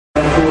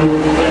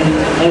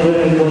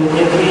very good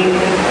evening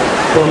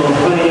for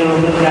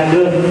fellow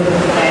brothers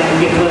and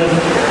sisters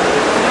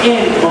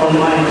in all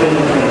my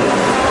children.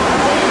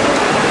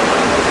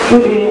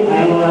 Today I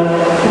would like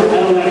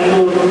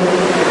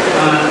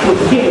to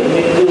share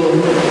with you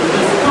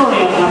the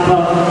story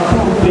about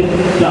Prophet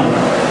John.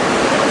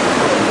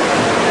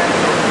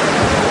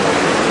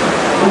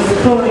 The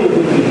story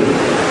begins.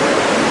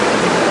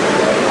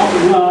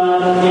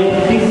 Allah has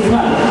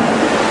decided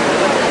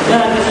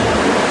that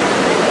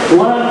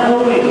one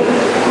away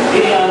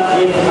there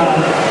is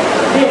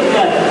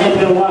that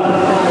everyone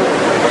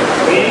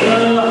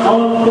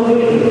all the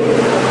way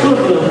to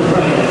the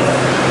prayers.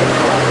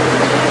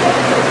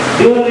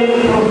 During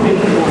Prophet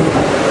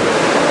Musa,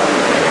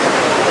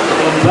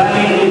 the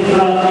Bani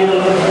Israel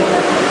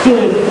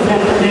chose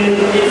that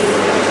this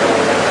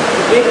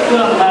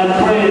become a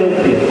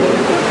priority.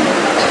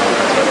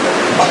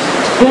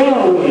 Their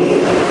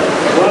ways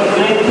were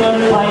granted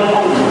by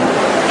Allah.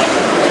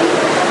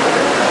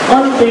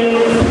 On their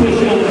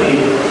special day,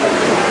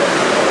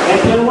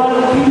 everyone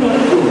cannot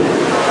do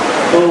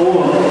the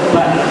work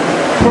but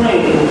pray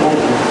to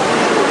Allah.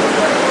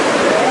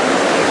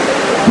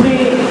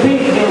 Pray,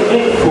 take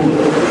your food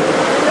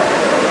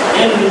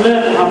and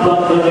learn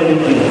about the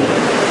religion.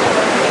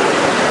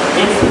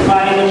 It's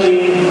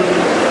finally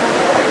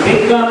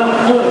become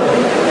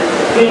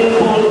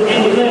faithful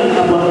and learn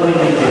about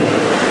religion.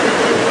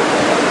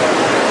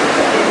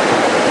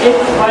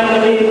 It's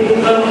finally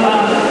become a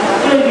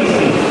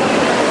tradition.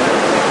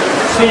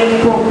 Since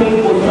Prophet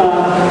Musa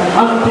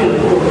until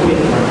Prophet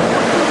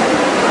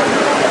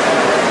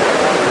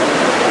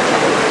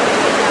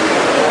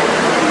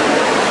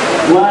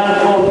one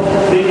of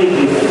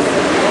religious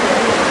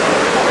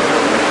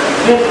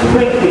that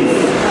practice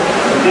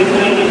the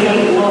tradition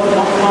was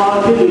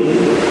modeled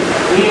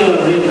near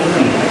the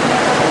sea.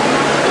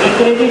 The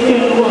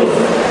tradition was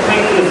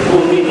practiced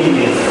for many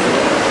years.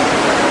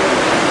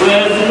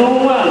 Whereas no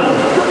one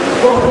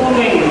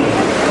performing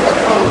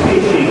or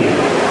fishing.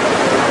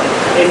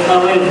 As a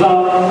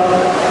result,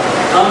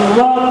 a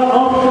lot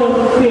of the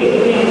fish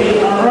can be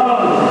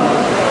around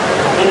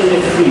in the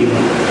sea.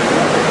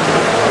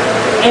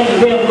 And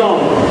they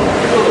long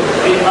to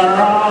be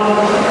around,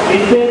 they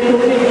tend to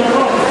be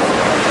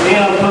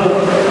around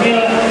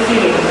near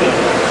sea.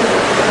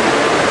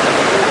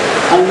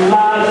 A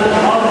large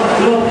amount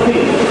of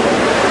fish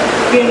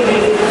can be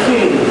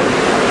seen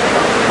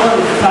on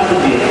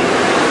Saturday.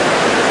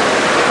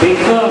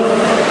 Because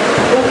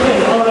we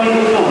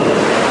already know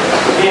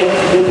that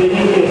the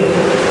believers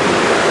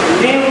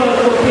never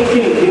go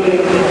fishing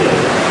during the day.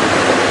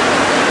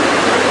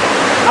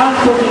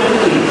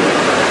 Unfortunately,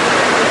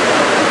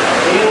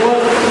 it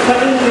was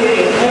suddenly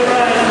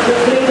arrived the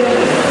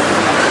wilderness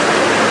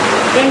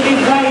and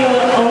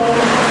desire of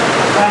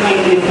Bani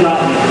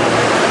Israel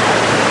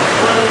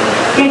was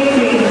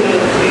catching the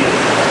fish.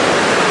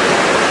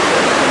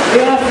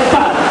 They are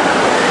stuck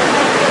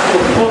to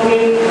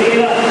forget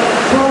their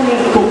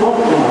promise to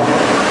Allah.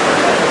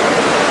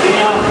 They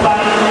are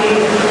finally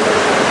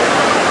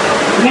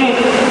met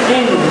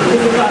and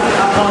discussed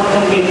about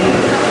the mission.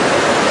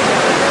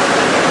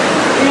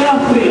 They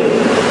are free.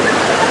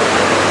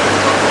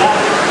 That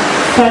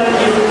such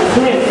is the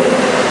place.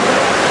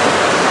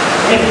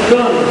 If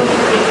God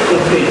is the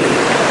place.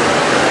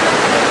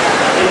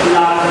 At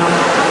last,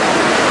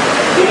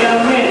 they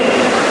are made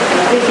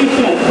a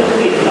decision to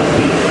eat the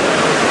fish.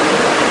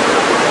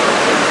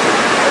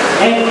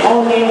 And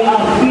only a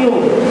few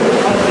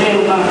of them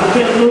are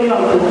still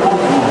loyal to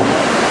Allah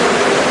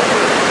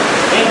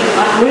and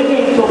are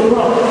willing to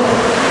drop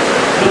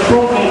the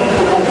promise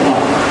to Allah.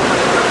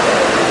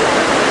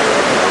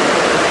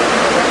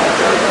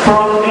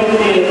 From that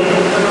day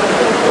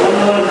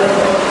onwards,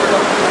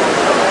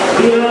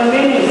 there are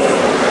many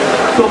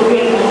to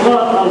get a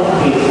lot of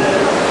fish.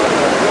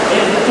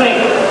 In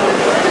fact,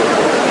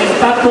 they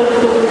started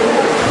to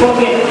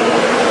forget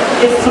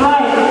it's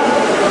right,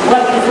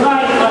 what is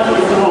right, what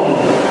is wrong.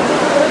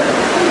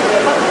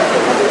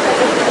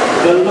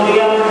 The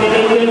loyal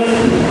believers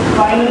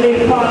finally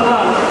found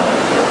out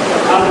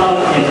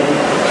about it.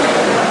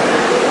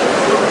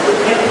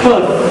 At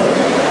first,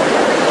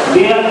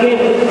 they are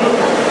given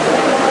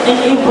an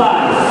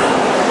advice,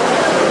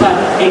 but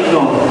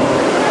ignored.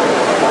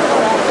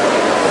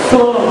 So,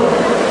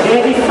 they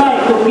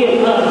decide to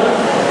give a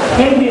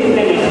heavy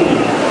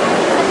punishment.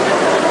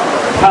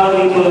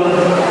 However,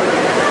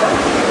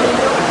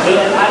 the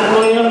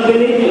unloyal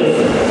believers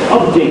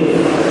object.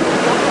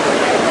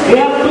 They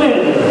are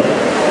clear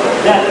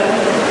that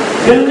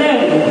the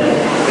land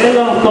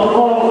belongs to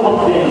all of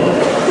them,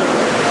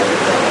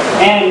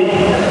 and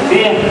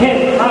they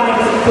have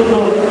rights to do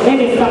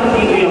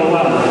anything they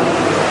want.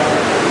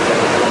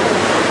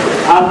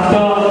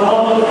 After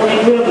all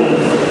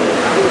agreements,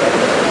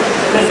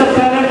 the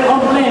separate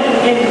of land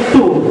in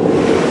two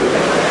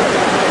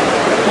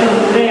and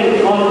land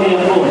on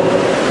their own.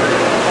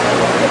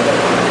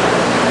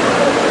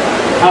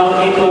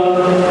 However,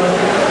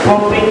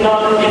 Prophet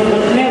John is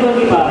never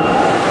give up.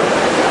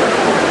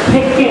 He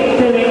kept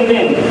telling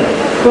them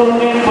to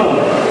remember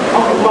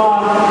Allah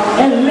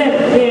and let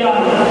their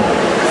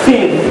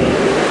sins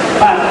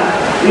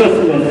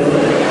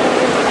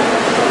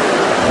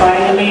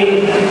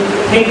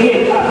He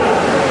gave up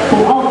to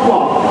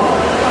offer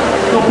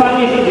to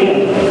punish them,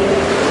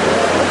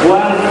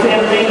 while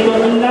sending to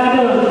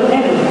another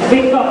and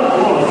bigger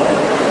worse.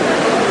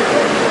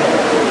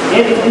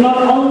 It's not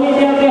only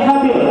their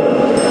behavior,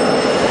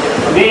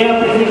 they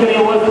are physically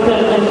was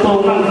turned into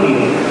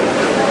monkeys.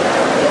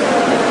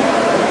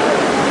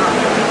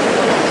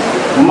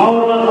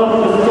 Moral of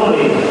the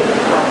story: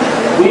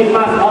 we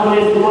must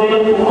always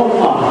loyal to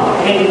Allah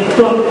and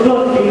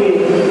don't be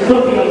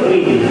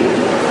greedy.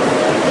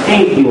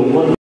 Thank you.